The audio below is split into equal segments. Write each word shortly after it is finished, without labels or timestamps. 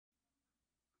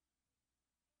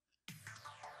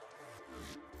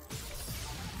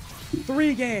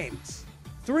3 games.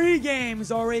 3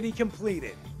 games already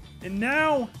completed. And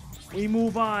now, we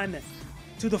move on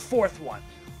to the 4th one.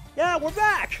 Yeah, we're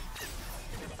back!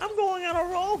 I'm going on a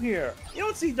roll here. You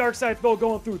don't see Darkside Phil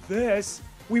going through this.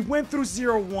 We went through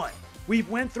 0-1. We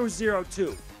went through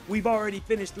 0-2. We've already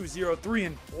finished through 0-3,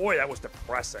 and boy, that was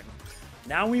depressing.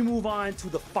 Now we move on to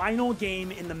the final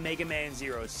game in the Mega Man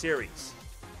Zero series.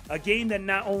 A game that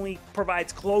not only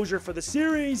provides closure for the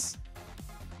series,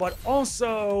 but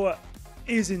also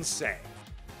is insane.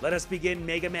 Let us begin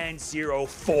Mega Man Zero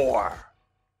 4.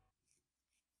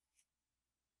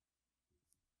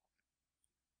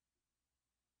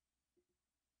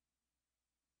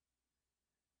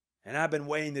 And I've been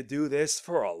waiting to do this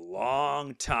for a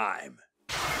long time.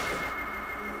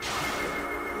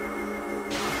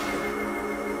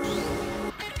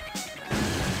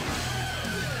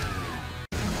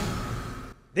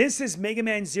 This is Mega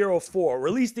Man Zero 4,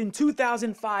 released in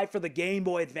 2005 for the Game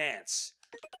Boy Advance.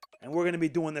 And we're going to be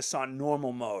doing this on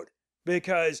normal mode.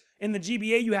 Because in the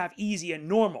GBA you have easy and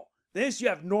normal. This you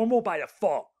have normal by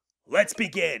default. Let's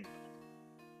begin!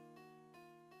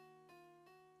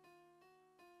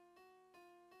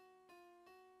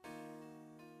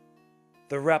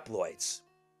 The reploids.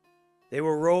 They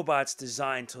were robots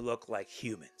designed to look like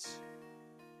humans.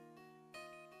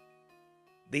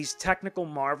 These technical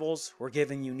marvels were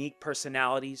given unique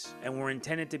personalities and were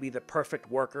intended to be the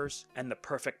perfect workers and the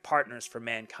perfect partners for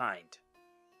mankind.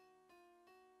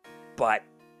 But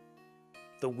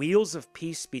the wheels of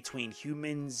peace between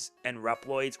humans and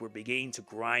reploids were beginning to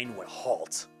grind to a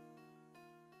halt.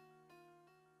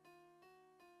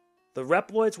 The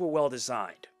reploids were well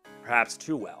designed, perhaps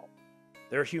too well.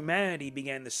 Their humanity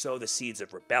began to sow the seeds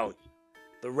of rebellion.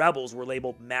 The rebels were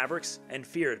labeled mavericks and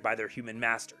feared by their human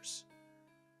masters.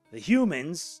 The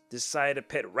humans decided to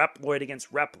pit reploid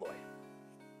against reploid.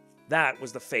 That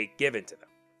was the fate given to them.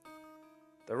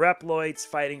 The reploids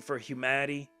fighting for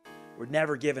humanity were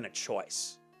never given a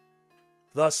choice.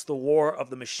 Thus the war of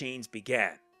the machines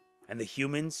began, and the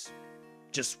humans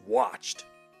just watched.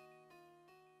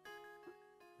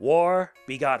 War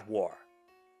begot war,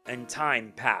 and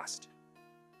time passed.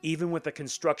 Even with the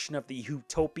construction of the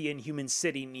utopian human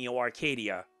city Neo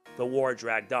Arcadia, the war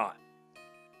dragged on.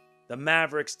 The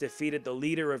Mavericks defeated the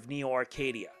leader of Neo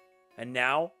Arcadia, and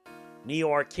now,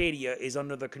 Neo Arcadia is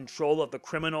under the control of the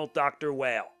criminal Dr.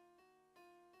 Weil.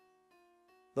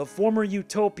 The former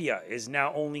Utopia is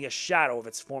now only a shadow of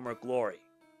its former glory.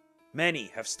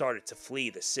 Many have started to flee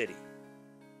the city.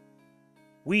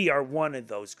 We are one of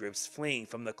those groups fleeing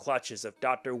from the clutches of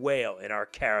Dr. Weil in our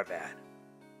caravan.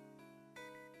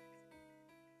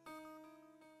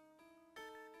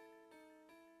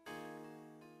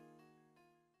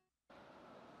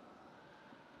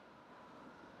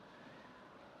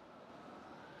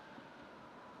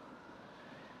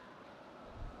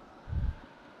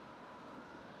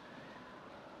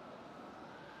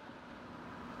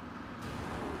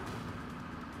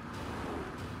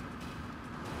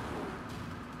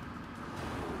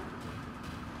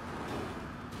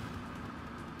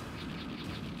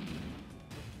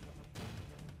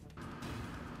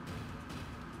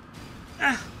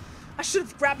 I should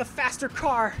have grabbed a faster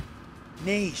car.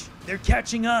 Neige, they're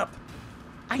catching up.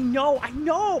 I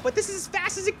know, but this is as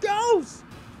fast as it goes.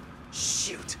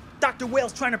 Shoot, Dr.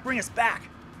 Whale's trying to bring us back.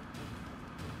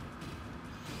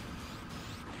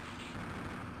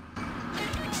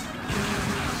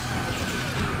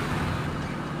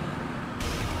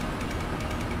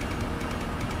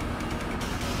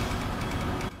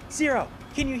 Zero,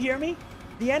 can you hear me?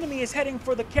 The enemy is heading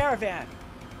for the caravan.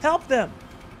 Help them.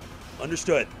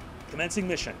 Understood. Commencing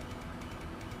mission.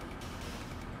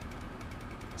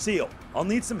 Seal, I'll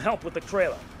need some help with the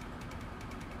trailer.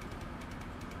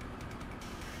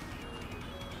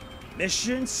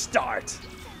 Mission start.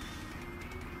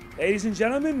 Ladies and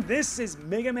gentlemen, this is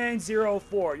Mega Man Zero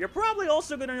 4. You're probably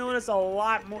also going to notice a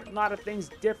lot of things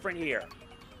different here.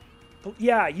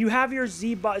 Yeah, you have your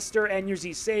Z-Buster and your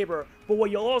Z-Saber, but what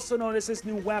you'll also notice is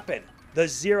new weapon, the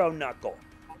Zero Knuckle,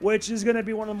 which is going to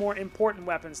be one of the more important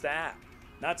weapons to have.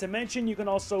 Not to mention, you can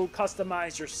also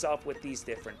customize yourself with these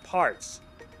different parts.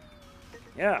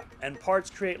 Yeah, and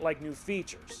parts create like new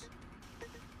features.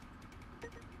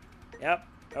 Yep,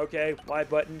 okay, Y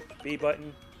button, B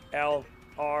button, L,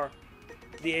 R,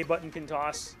 the A button can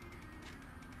toss.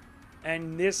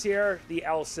 And this here, the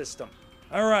L system.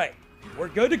 Alright, we're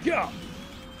good to go.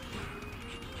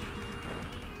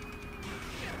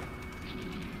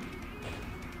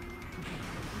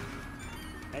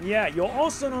 And yeah, you'll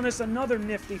also notice another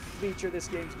nifty feature this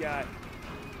game's got.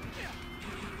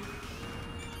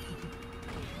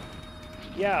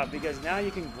 Yeah, because now you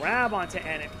can grab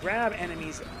grab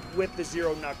enemies with the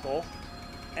Zero Knuckle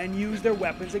and use their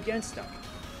weapons against them.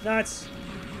 Nuts.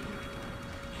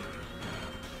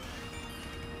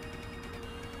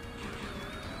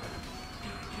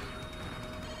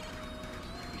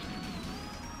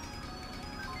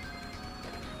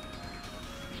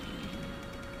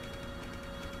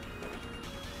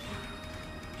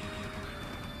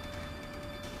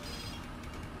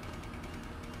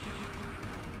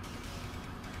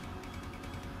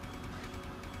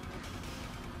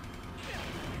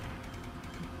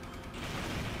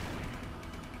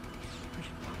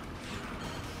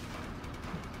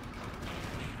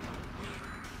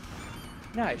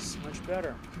 Nice, much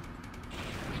better.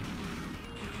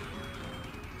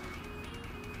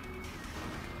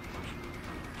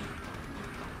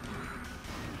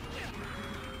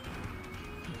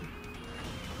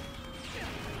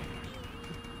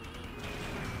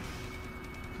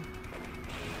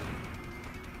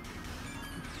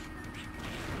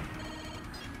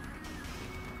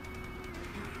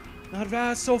 Not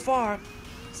bad so far.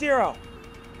 Zero.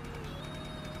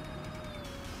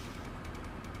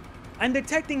 I'm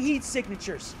detecting heat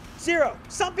signatures. Zero,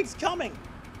 something's coming.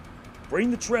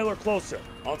 Bring the trailer closer.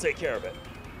 I'll take care of it.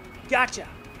 Gotcha.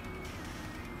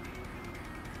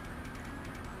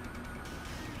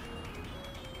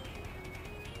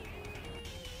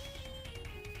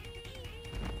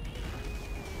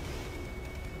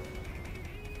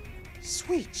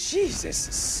 Sweet Jesus,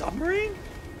 a submarine?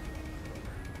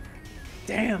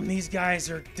 Damn, these guys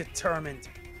are determined.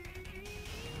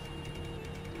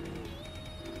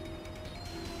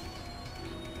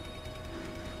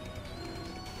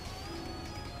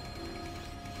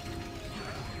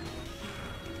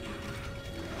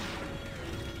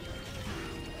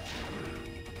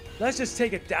 Let's just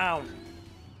take it down.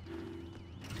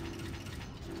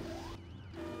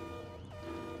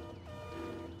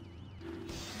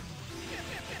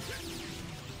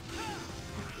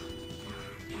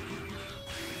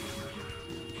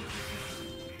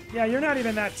 Yeah, you're not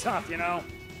even that tough, you know?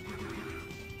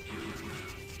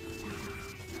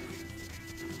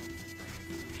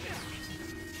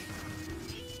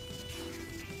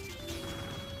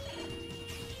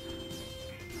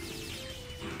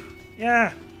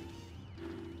 Yeah.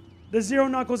 The Zero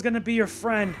Knuckle's gonna be your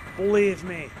friend, believe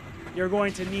me. You're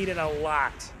going to need it a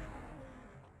lot.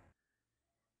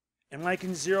 And like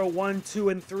in 0, 1, 2,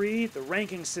 and 3, the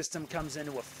ranking system comes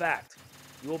into effect.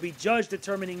 You will be judged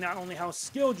determining not only how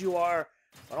skilled you are,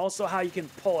 but also how you can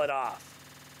pull it off.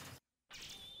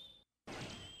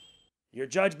 You're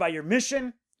judged by your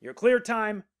mission, your clear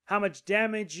time, how much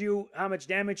damage you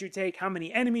take, how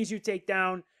many enemies you take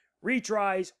down,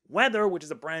 retries, weather, which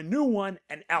is a brand new one,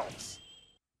 and elves.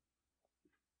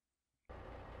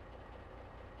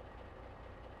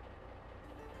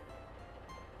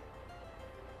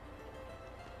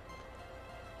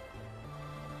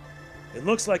 It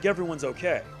looks like everyone's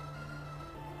okay.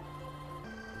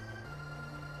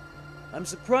 I'm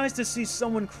surprised to see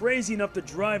someone crazy enough to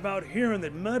drive out here in the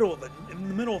middle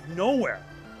of nowhere.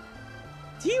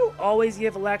 Do you always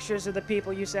give lectures to the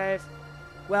people you save?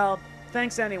 Well,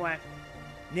 thanks anyway.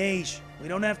 Nage, we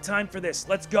don't have time for this.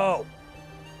 Let's go.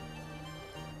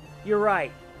 You're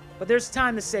right, but there's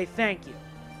time to say thank you.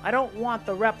 I don't want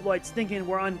the reploids thinking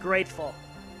we're ungrateful.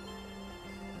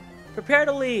 Prepare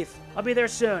to leave. I'll be there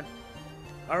soon.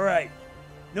 Alright.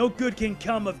 No good can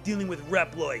come of dealing with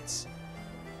reploids.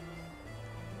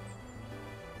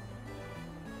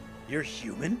 You're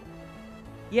human?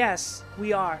 Yes,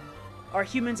 we are. Are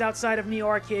humans outside of Neo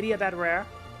Arcadia that rare?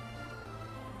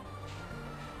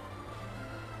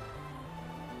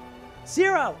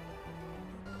 Zero!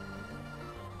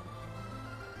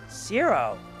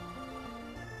 Zero?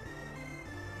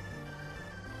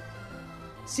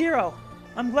 Zero,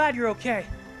 I'm glad you're okay.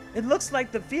 It looks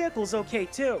like the vehicle's okay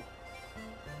too.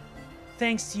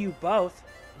 Thanks to you both.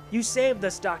 You saved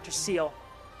us, Dr. Seal.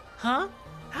 Huh?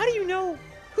 How do you know?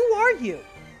 Who are you?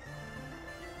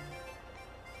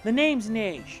 The name's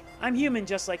Nage. I'm human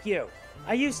just like you.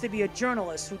 I used to be a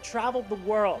journalist who traveled the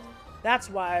world. That's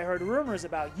why I heard rumors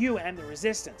about you and the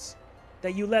Resistance.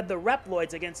 That you led the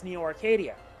reploids against Neo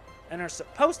Arcadia, and are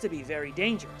supposed to be very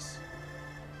dangerous.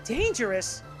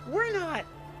 Dangerous? We're not.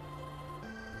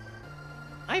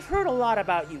 I've heard a lot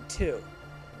about you too.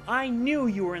 I knew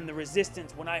you were in the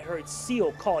Resistance when I heard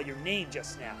Seal call your name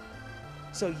just now.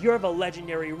 So you're the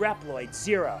legendary reploid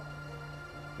Zero.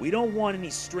 We don't want any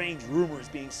strange rumors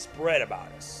being spread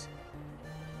about us.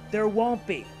 There won't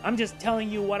be. I'm just telling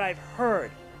you what I've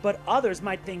heard, but others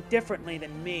might think differently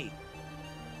than me.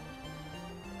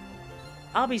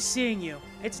 I'll be seeing you.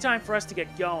 It's time for us to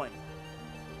get going.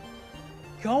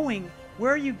 Going?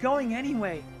 Where are you going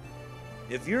anyway?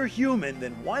 If you're human,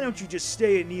 then why don't you just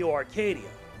stay in Neo Arcadia?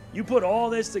 You put all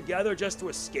this together just to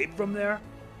escape from there?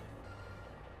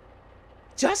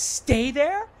 Just stay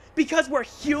there? Because we're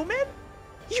human?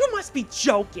 You must be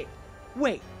joking.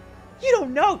 Wait, you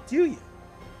don't know, do you?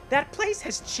 That place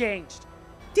has changed.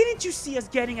 Didn't you see us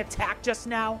getting attacked just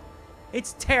now?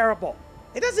 It's terrible.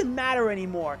 It doesn't matter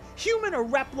anymore. Human or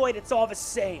reploid, it's all the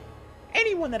same.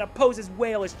 Anyone that opposes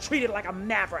Weil is treated like a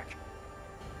maverick.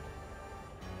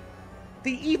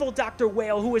 The evil Dr.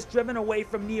 Weil, who was driven away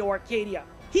from Neo Arcadia,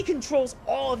 he controls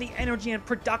all of the energy and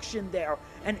production there,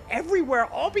 and everywhere,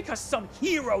 all because some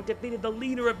hero defeated the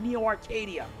leader of Neo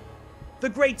Arcadia. The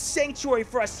great sanctuary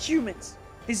for us humans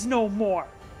is no more.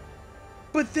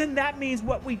 But then that means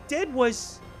what we did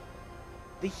was...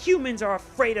 The humans are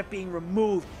afraid of being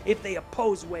removed if they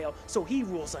oppose Weil, so he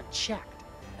rules unchecked.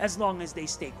 As long as they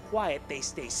stay quiet, they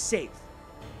stay safe.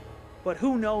 But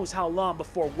who knows how long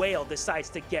before Weil decides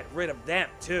to get rid of them,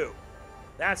 too.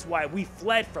 That's why we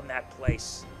fled from that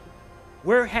place.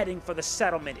 We're heading for the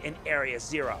settlement in Area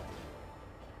 0.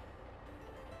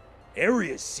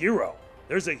 Area 0?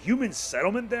 There's a human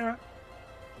settlement there?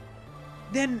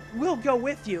 Then we'll go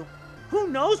with you. Who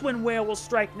knows when Weil will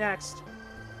strike next?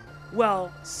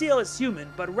 Well, Seal is human,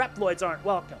 but reploids aren't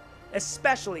welcome.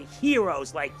 Especially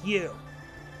heroes like you.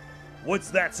 What's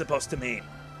that supposed to mean?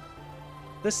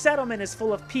 The settlement is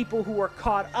full of people who were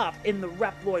caught up in the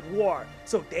reploid war,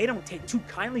 so they don't take too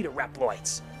kindly to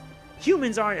reploids.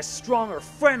 Humans aren't as strong or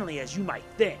friendly as you might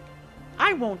think.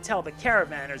 I won't tell the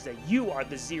caravanners that you are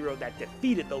the Zero that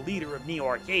defeated the leader of Neo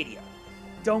Arcadia.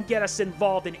 Don't get us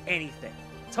involved in anything.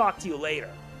 Talk to you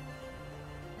later.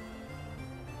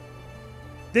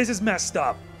 This is messed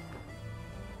up.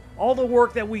 All the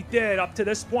work that we did up to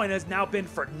this point has now been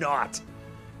for naught.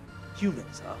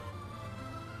 Humans, huh?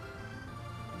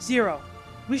 Zero,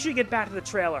 we should get back to the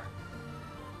trailer.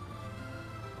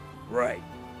 Right.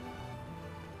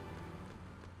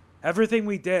 Everything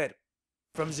we did,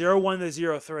 from 01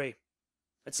 to 03,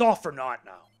 it's all for naught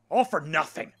now. All for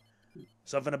nothing.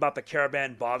 Something about the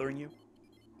caravan bothering you?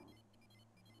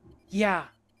 Yeah.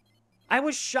 I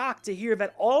was shocked to hear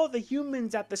that all of the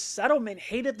humans at the settlement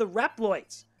hated the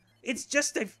reploids. It's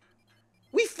just a...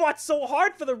 We fought so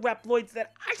hard for the reploids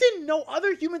that I didn't know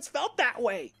other humans felt that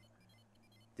way.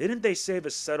 Didn't they say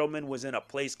the settlement was in a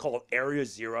place called Area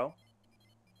 0?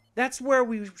 That's where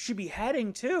we should be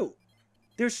heading, too.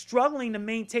 They're struggling to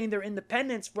maintain their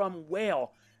independence from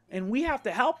Weil, and we have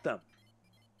to help them.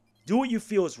 Do what you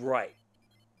feel is right.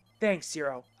 Thanks,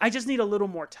 Zero. I just need a little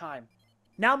more time.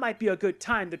 Now might be a good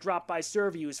time to drop by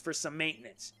Servius for some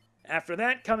maintenance. After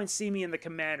that, come and see me in the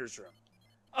commander's room.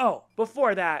 Oh,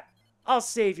 before that, I'll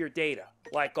save your data,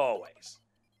 like always.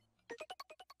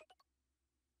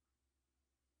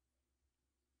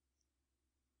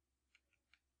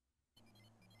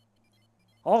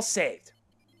 All saved.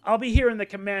 I'll be here in the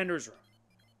commander's room.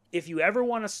 If you ever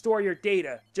want to store your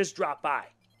data, just drop by.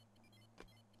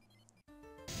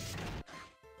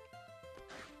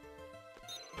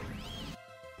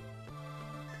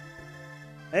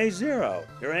 Hey, Zero,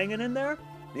 you're hanging in there?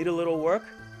 Need a little work?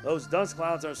 Those dust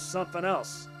clouds are something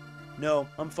else. No,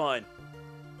 I'm fine.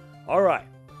 Alright,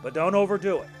 but don't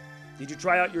overdo it. Did you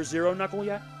try out your Zero Knuckle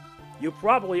yet? You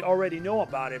probably already know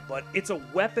about it, but it's a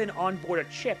weapon onboard a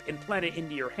chip implanted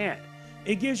into your hand.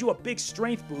 It gives you a big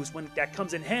strength boost that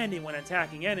comes in handy when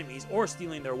attacking enemies or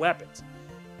stealing their weapons.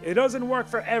 It doesn't work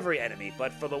for every enemy,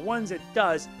 but for the ones it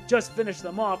does, just finish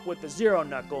them off with the Zero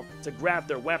Knuckle to grab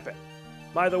their weapon.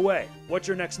 By the way, what's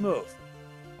your next move?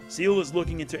 Seal is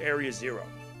looking into Area 0.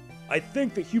 I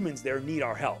think the humans there need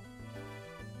our help.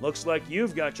 Looks like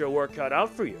you've got your work cut out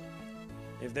for you.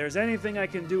 If there's anything I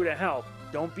can do to help,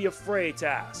 don't be afraid to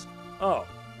ask. Oh,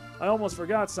 I almost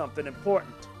forgot something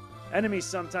important. Enemies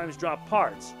sometimes drop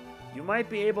parts. You might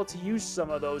be able to use some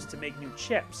of those to make new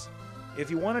chips.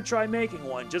 If you want to try making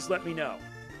one, just let me know.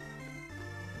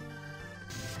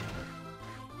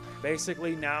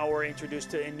 Basically, now we're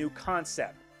introduced to a new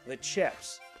concept, the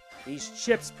chips. These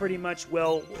chips pretty much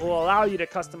will allow you to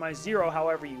customize Zero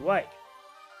however you like.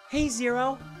 Hey,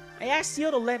 Zero. I asked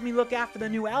Seal to let me look after the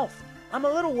new elf. I'm a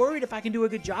little worried if I can do a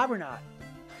good job or not.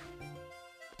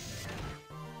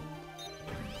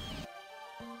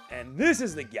 And this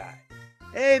is the guy.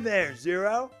 Hey there,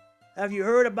 Zero. Have you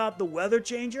heard about the weather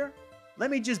changer? Let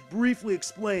me just briefly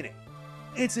explain it.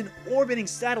 It's an orbiting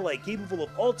satellite capable of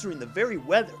altering the very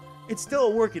weather. It's still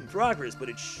a work in progress, but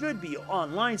it should be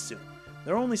online soon.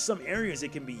 There are only some areas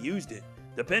it can be used in.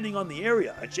 Depending on the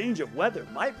area, a change of weather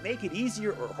might make it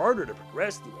easier or harder to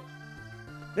progress through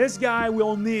it. This guy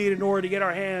we'll need in order to get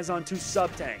our hands on 2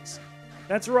 sub-tanks.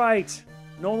 That's right.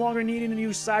 No longer needing to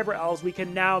use Cyber Elves, we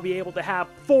can now be able to have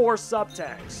 4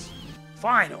 sub-tanks.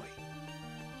 Finally!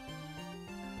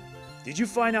 Did you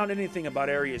find out anything about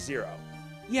Area Zero?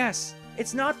 Yes,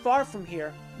 it's not far from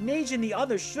here. Mage and the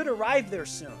others should arrive there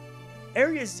soon.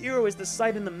 Area Zero is the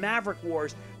site in the Maverick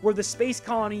Wars where the space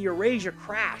colony Eurasia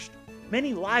crashed.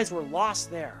 Many lives were lost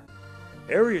there.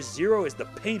 Area Zero is the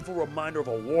painful reminder of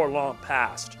a war long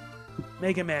past.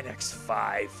 Mega Man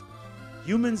X5.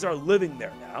 Humans are living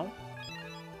there now.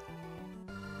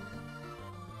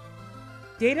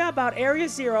 Data about Area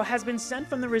Zero has been sent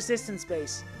from the Resistance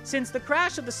base. Since the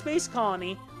crash of the space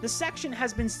colony, the section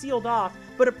has been sealed off,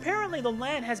 but apparently the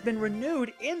land has been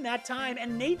renewed in that time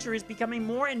and nature is becoming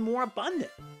more and more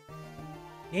abundant.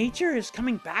 Nature is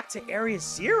coming back to Area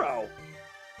Zero?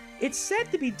 It's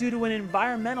said to be due to an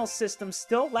environmental system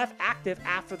still left active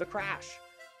after the crash.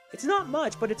 It's not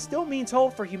much, but it still means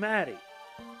hope for humanity.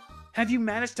 Have you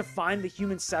managed to find the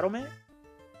human settlement?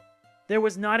 There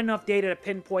was not enough data to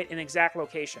pinpoint an exact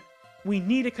location. We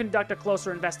need to conduct a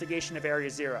closer investigation of Area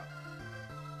Zero.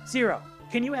 Zero,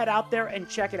 can you head out there and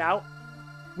check it out?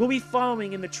 We'll be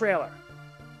following in the trailer.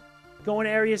 Going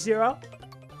to Area Zero?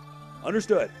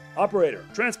 Understood. Operator,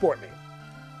 transport me.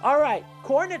 Alright,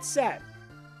 coordinates set.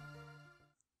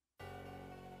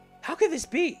 How could this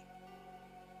be?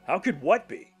 How could what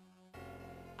be?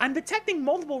 I'm detecting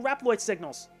multiple reploid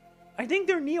signals. I think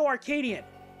they're Neo Arcadian.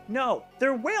 No,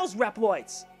 they're Weil's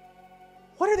reploids.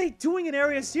 What are they doing in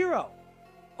Area Zero?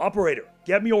 Operator,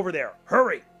 get me over there.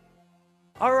 Hurry!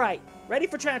 Alright, ready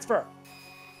for transfer.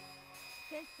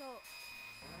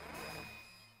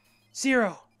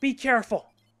 Zero, be careful.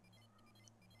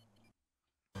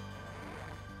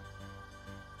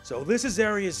 So this is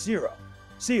Area Zero.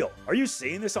 Seal, are you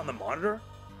seeing this on the monitor?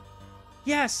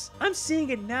 Yes, I'm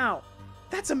seeing it now.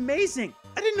 That's amazing.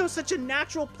 I didn't know such a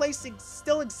natural place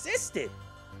still existed.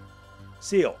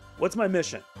 Seal, what's my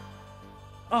mission?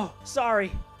 Oh,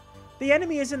 sorry. The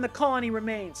enemy is in the colony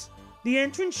remains. The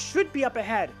entrance should be up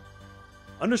ahead.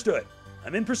 Understood.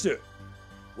 I'm in pursuit.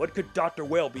 What could Dr.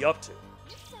 Weil be up to?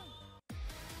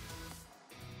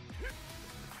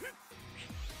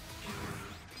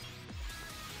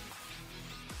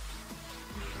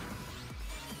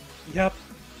 Yep.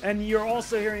 And you're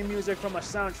also hearing music from a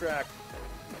soundtrack.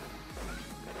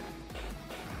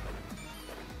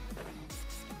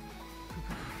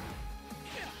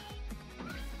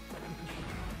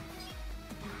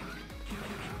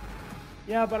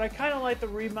 Yeah, but I kind of like the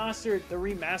remastered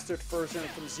version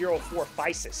from 04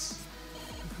 Physis.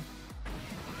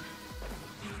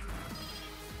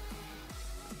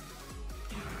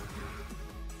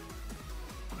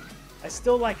 I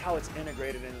still like how it's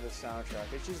integrated into the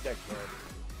soundtrack. It's just that good.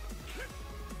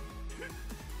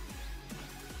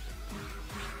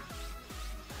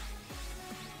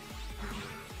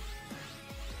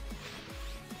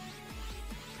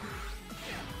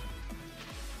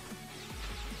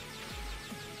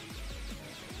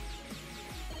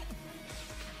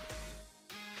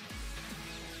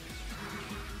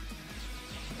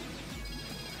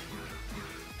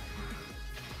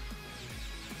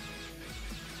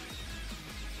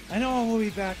 I know we'll be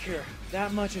back here.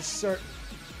 That much is certain.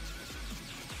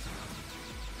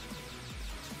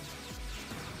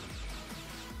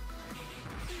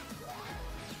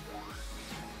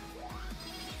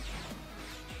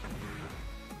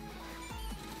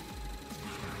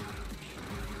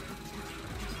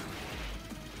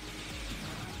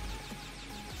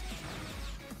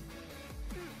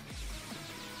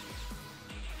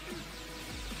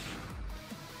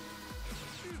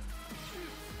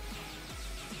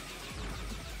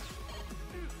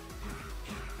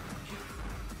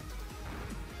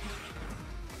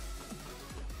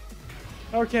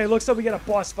 Okay, looks like we get a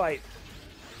boss fight.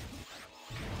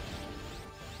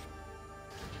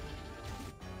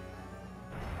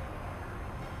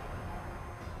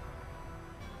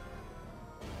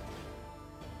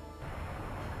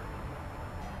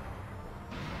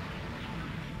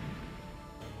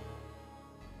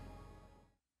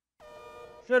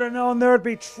 Should have known there'd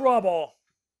be trouble.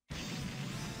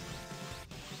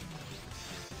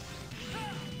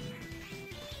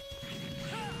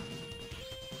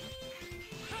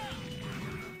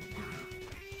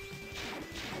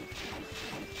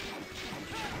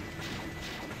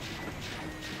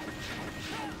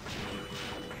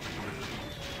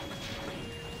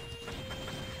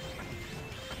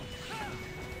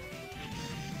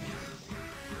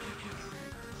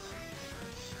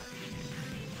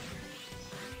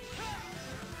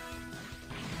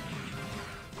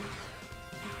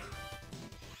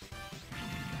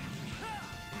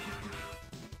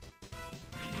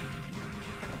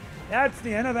 That's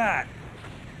the end of that.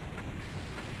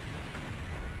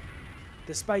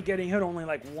 despite getting hit only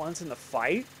like once in the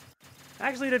fight.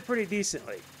 Actually did pretty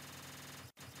decently.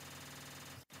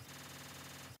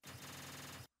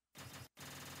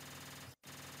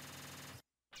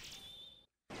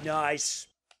 Nice.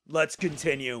 Let's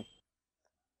continue.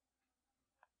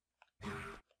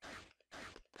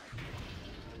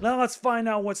 Now let's find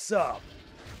out what's up.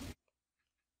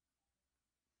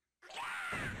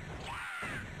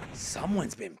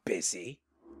 Someone's been busy.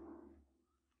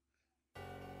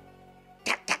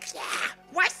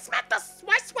 Why sweat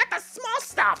the small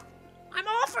stuff? I'm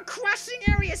all for crushing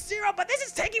Area Zero, but this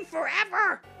is taking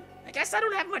forever. I guess I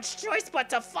don't have much choice but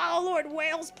to follow Lord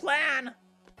Whale's plan.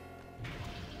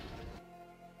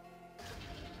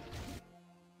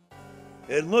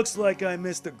 It looks like I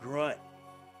missed a grunt.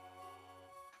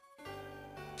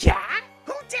 Cat?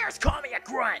 Who dares call me a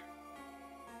grunt?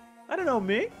 I don't know,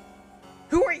 me?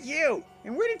 Who are you?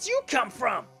 And where did you come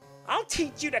from? I'll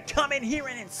teach you to come in here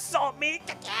and insult me.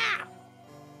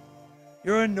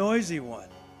 You're a noisy one.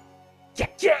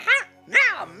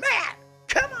 Now I'm mad.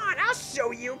 Come on, I'll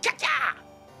show you.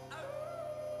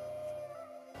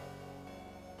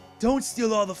 Don't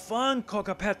steal all the fun,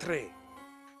 Cocapetri.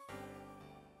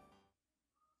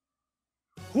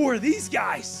 Who are these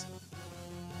guys?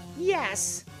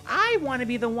 Yes, I want to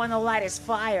be the one to light his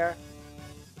fire.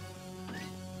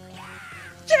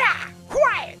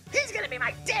 Quiet! He's gonna be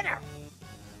my dinner!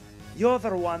 You're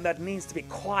the one that needs to be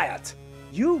quiet.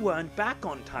 You weren't back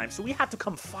on time, so we had to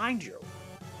come find you.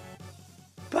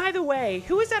 By the way,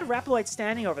 who is that reploid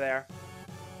standing over there?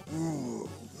 Ooh,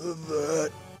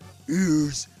 that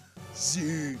is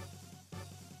Z.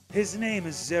 His name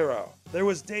is Zero. There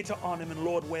was data on him in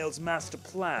Lord Whale's master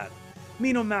plan.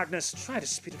 Mino Magnus, try to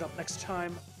speed it up next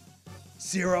time.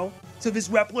 Zero? So if his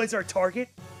reploid's our target,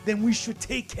 then we should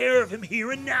take care of him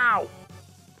here and now.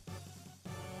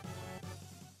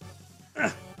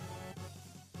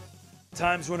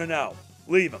 Time's running out.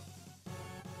 Leave him.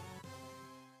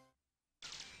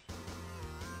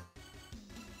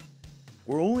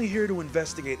 We're only here to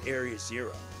investigate Area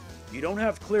Zero. You don't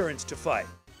have clearance to fight.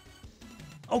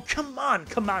 Oh, come on,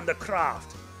 Commander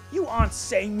Kraft. You aren't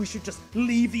saying we should just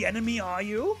leave the enemy, are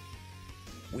you?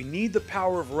 We need the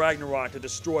power of Ragnarok to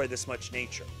destroy this much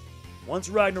nature. Once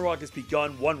Ragnarok has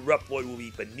begun, one reploid will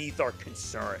be beneath our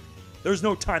concern. There's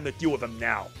no time to deal with him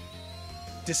now.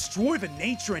 Destroy the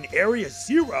nature in Area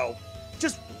Zero?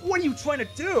 Just what are you trying to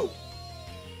do?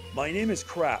 My name is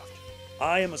Kraft.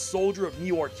 I am a soldier of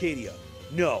Neo Arcadia.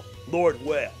 No, Lord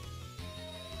Weil.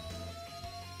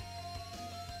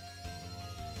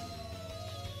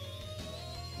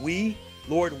 We,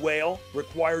 Lord Weil,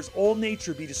 requires all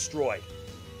nature be destroyed.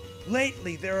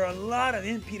 Lately, there are a lot of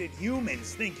impudent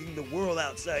humans thinking the world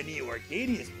outside Neo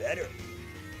Arcadia is better.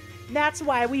 That's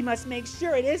why we must make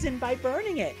sure it isn't by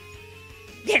burning it.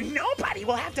 Then nobody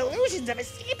will have delusions of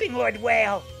escaping Lord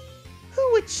Weil.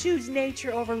 Who would choose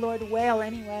nature over Lord Weil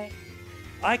anyway?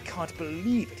 I can't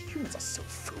believe it. Humans are so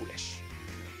foolish.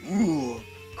 Ooh,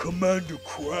 Commander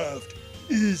Kraft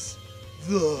is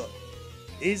the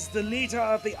leader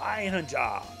of the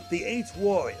Einhajar, the 8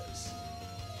 warriors.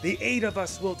 The 8 of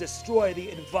us will destroy the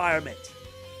environment.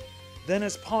 Then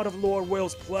as part of Lord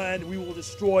Whale's plan, we will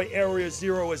destroy Area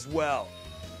Zero as well.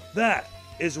 That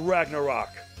is Ragnarok.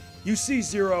 You see,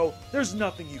 Zero, there's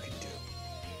nothing you can do.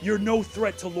 You're no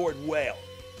threat to Lord Whale.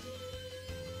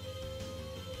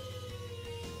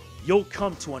 You'll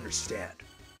come to understand.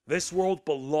 This world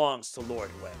belongs to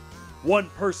Lord Whale. One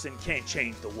person can't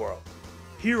change the world.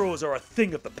 Heroes are a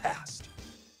thing of the past.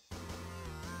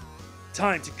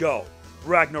 Time to go.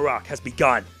 Ragnarok has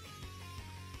begun.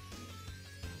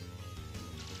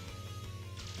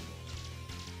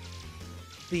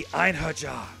 The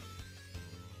Einhajar.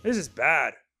 This is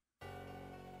bad.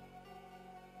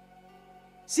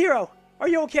 Zero, are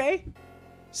you okay?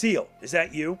 Seal, is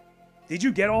that you? Did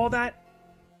you get all that?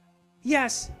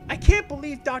 Yes, I can't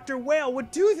believe Dr. Weil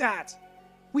would do that.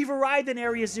 We've arrived in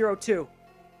Area 02.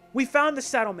 We found the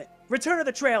settlement. Return to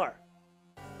the trailer.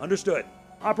 Understood.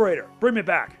 Operator, bring me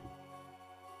back.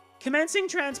 Commencing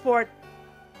transport.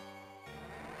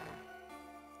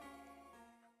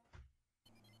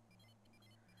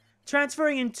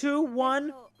 Transferring in 2,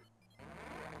 1.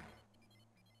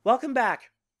 Welcome back.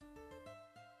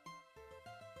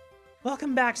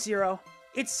 Welcome back, Zero.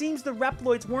 It seems the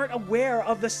reploids weren't aware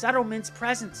of the settlement's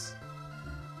presence.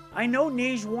 I know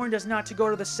Neige warned us not to go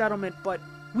to the settlement, but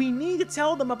we need to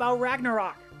tell them about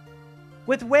Ragnarok.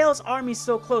 With Whale's army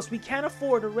so close, we can't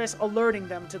afford to risk alerting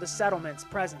them to the settlement's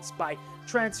presence by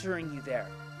transferring you there.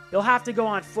 You'll have to go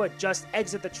on foot, just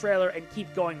exit the trailer and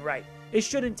keep going right. It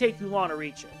shouldn't take you long to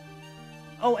reach it.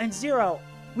 Oh, and Zero,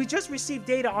 We just received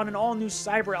data on an all-new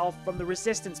cyber elf from the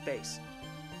Resistance base.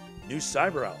 New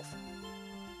cyber elf.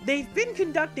 They've been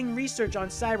conducting research on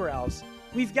cyber elves.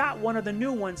 We've got one of the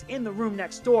new ones in the room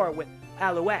next door with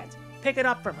Alouette. Pick it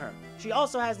up from her. She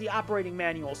also has the operating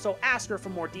manual, so ask her for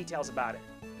more details about it.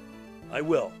 I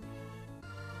will.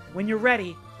 When you're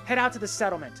ready, head out to the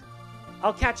settlement.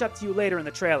 I'll catch up to you later in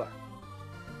the trailer.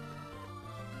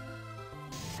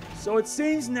 So it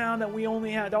seems now that we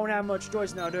only don't have much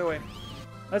choice now, do we?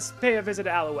 Let's pay a visit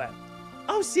to Alouette.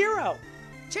 Oh, Zero!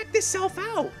 Check this elf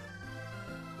out!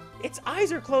 Its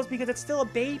eyes are closed because it's still a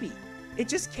baby. It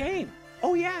just came.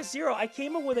 Oh yeah, Zero, I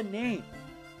came up with a name.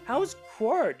 How's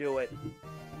Quora doing?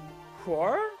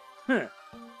 Quora? Huh.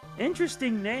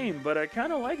 Interesting name, but I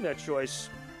kind of like that choice.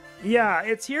 Yeah,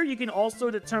 it's here you can also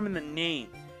determine the name.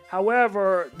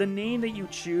 However, the name that you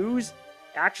choose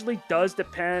actually does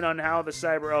depend on how the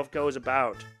cyber elf goes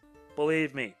about.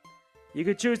 Believe me. You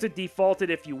could choose to default it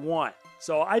if you want.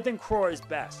 So I think Quora is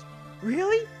best.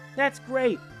 Really? That's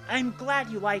great. I'm glad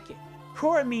you like it.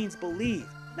 Quora means believe.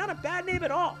 Not a bad name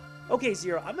at all. Okay,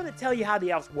 Zero, I'm going to tell you how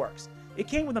the elf works. It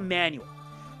came with a manual.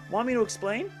 Want me to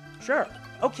explain? Sure.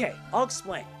 Okay, I'll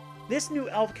explain. This new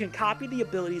elf can copy the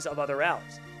abilities of other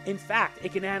elves. In fact,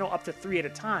 it can handle up to 3 at a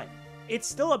time. It's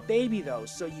still a baby though,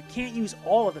 so you can't use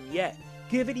all of them yet.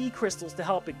 Give it E-crystals to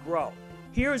help it grow.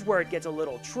 Here's where it gets a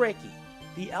little tricky.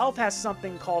 The elf has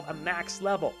something called a max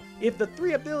level. If the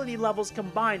 3 ability levels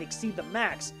combined exceed the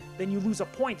max, then you lose a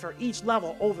point for each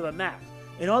level over the max.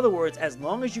 In other words, as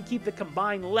long as you keep the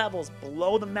combined levels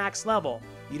below the max level,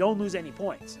 you don't lose any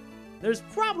points. There's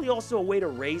probably also a way to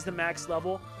raise the max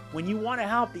level. When you want to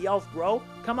help the elf grow,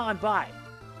 come on by.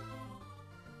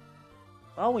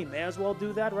 Well, we may as well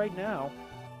do that right now.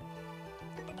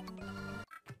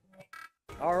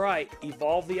 Alright,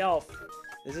 evolve the elf.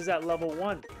 This is at level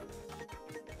 1.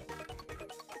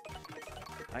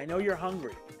 I know you're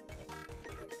hungry.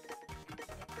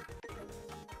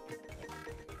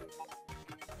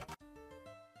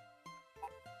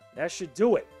 That should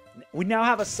do it. We now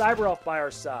have a cyber elf by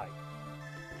our side.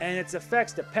 And its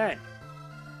effects depend.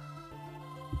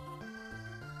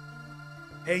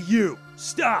 Hey you,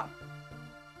 stop!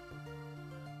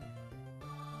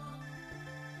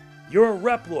 You're a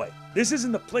reploid. This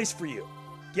isn't the place for you.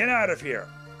 Get out of here.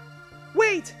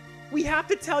 Wait! We have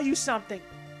to tell you something.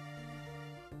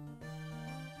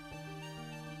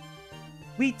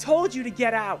 We told you to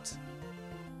get out.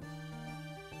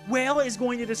 Weil is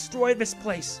going to destroy this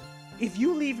place. If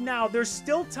you leave now, there's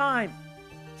still time.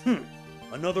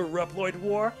 Another reploid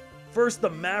war? First the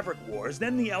Maverick Wars,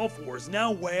 then the Elf Wars,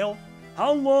 now Weil?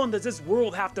 How long does this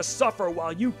world have to suffer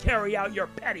while you carry out your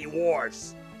petty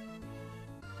wars?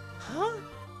 Huh?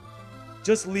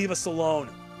 Just leave us alone.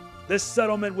 This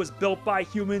settlement was built by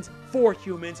humans, for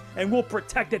humans, and we'll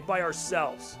protect it by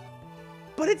ourselves.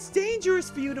 But it's dangerous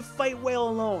for you to fight Weil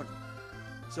alone.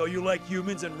 So you like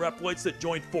humans and reploids to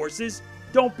join forces?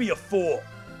 Don't be a fool.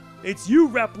 It's you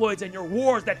reploids and your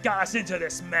wars that got us into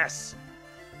this mess.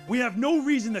 We have no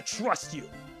reason to trust you.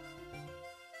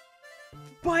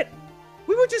 But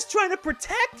we were just trying to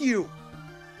protect you.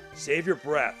 Save your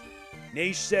breath.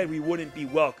 Nage said we wouldn't be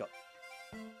welcome.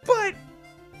 But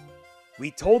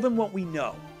we told them what we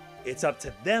know. It's up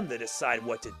to them to decide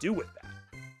what to do with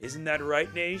that. Isn't that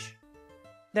right, Nage?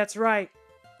 That's right.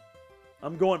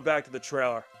 I'm going back to the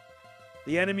trailer.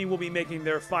 The enemy will be making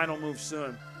their final move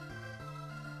soon.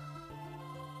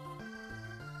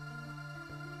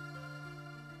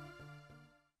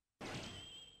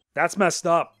 That's messed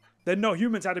up. Then no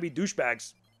humans had to be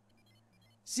douchebags.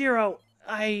 Zero,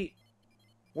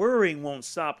 Worrying won't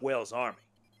stop Whale's army.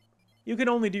 You can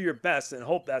only do your best and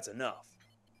hope that's enough.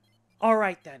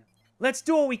 Alright then. Let's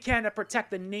do what we can to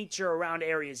protect the nature around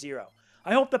Area Zero.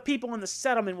 I hope the people in the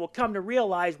settlement will come to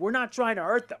realize we're not trying to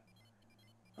hurt them.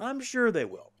 I'm sure they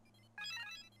will.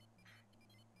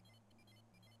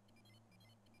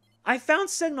 I found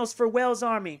signals for Whale's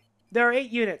army. There are 8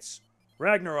 units.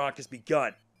 Ragnarok has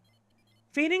begun.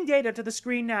 Feeding data to the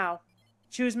screen now.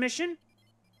 Choose mission?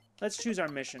 Let's choose our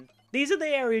mission. These are the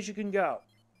areas you can go.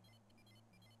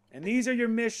 And these are your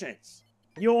missions.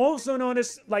 You'll also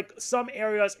notice, like, some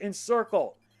areas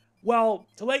encircled. Well,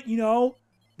 to let you know,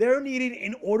 they're needed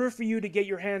in order for you to get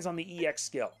your hands on the EX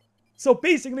skill. So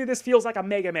basically, this feels like a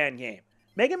Mega Man game.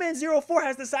 Mega Man 04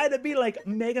 has decided to be like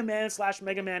Mega Man /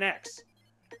 Mega Man X.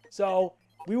 So,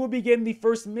 we will begin the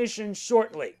first mission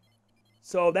shortly.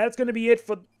 So that's going to be it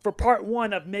for part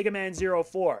 1 of Mega Man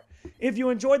 04. If you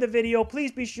enjoyed the video,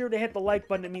 please be sure to hit the like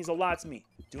button. It means a lot to me.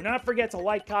 Do not forget to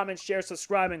like, comment, share,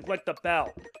 subscribe, and click the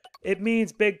bell. It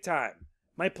means big time.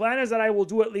 My plan is that I will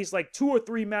do at least like 2 or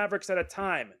 3 Mavericks at a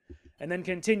time, and then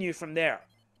continue from there.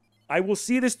 I will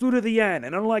see this through to the end,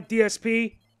 and unlike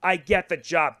DSP, I get the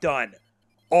job done.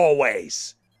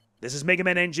 Always. This is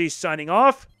MegamanNG signing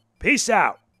off. Peace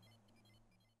out.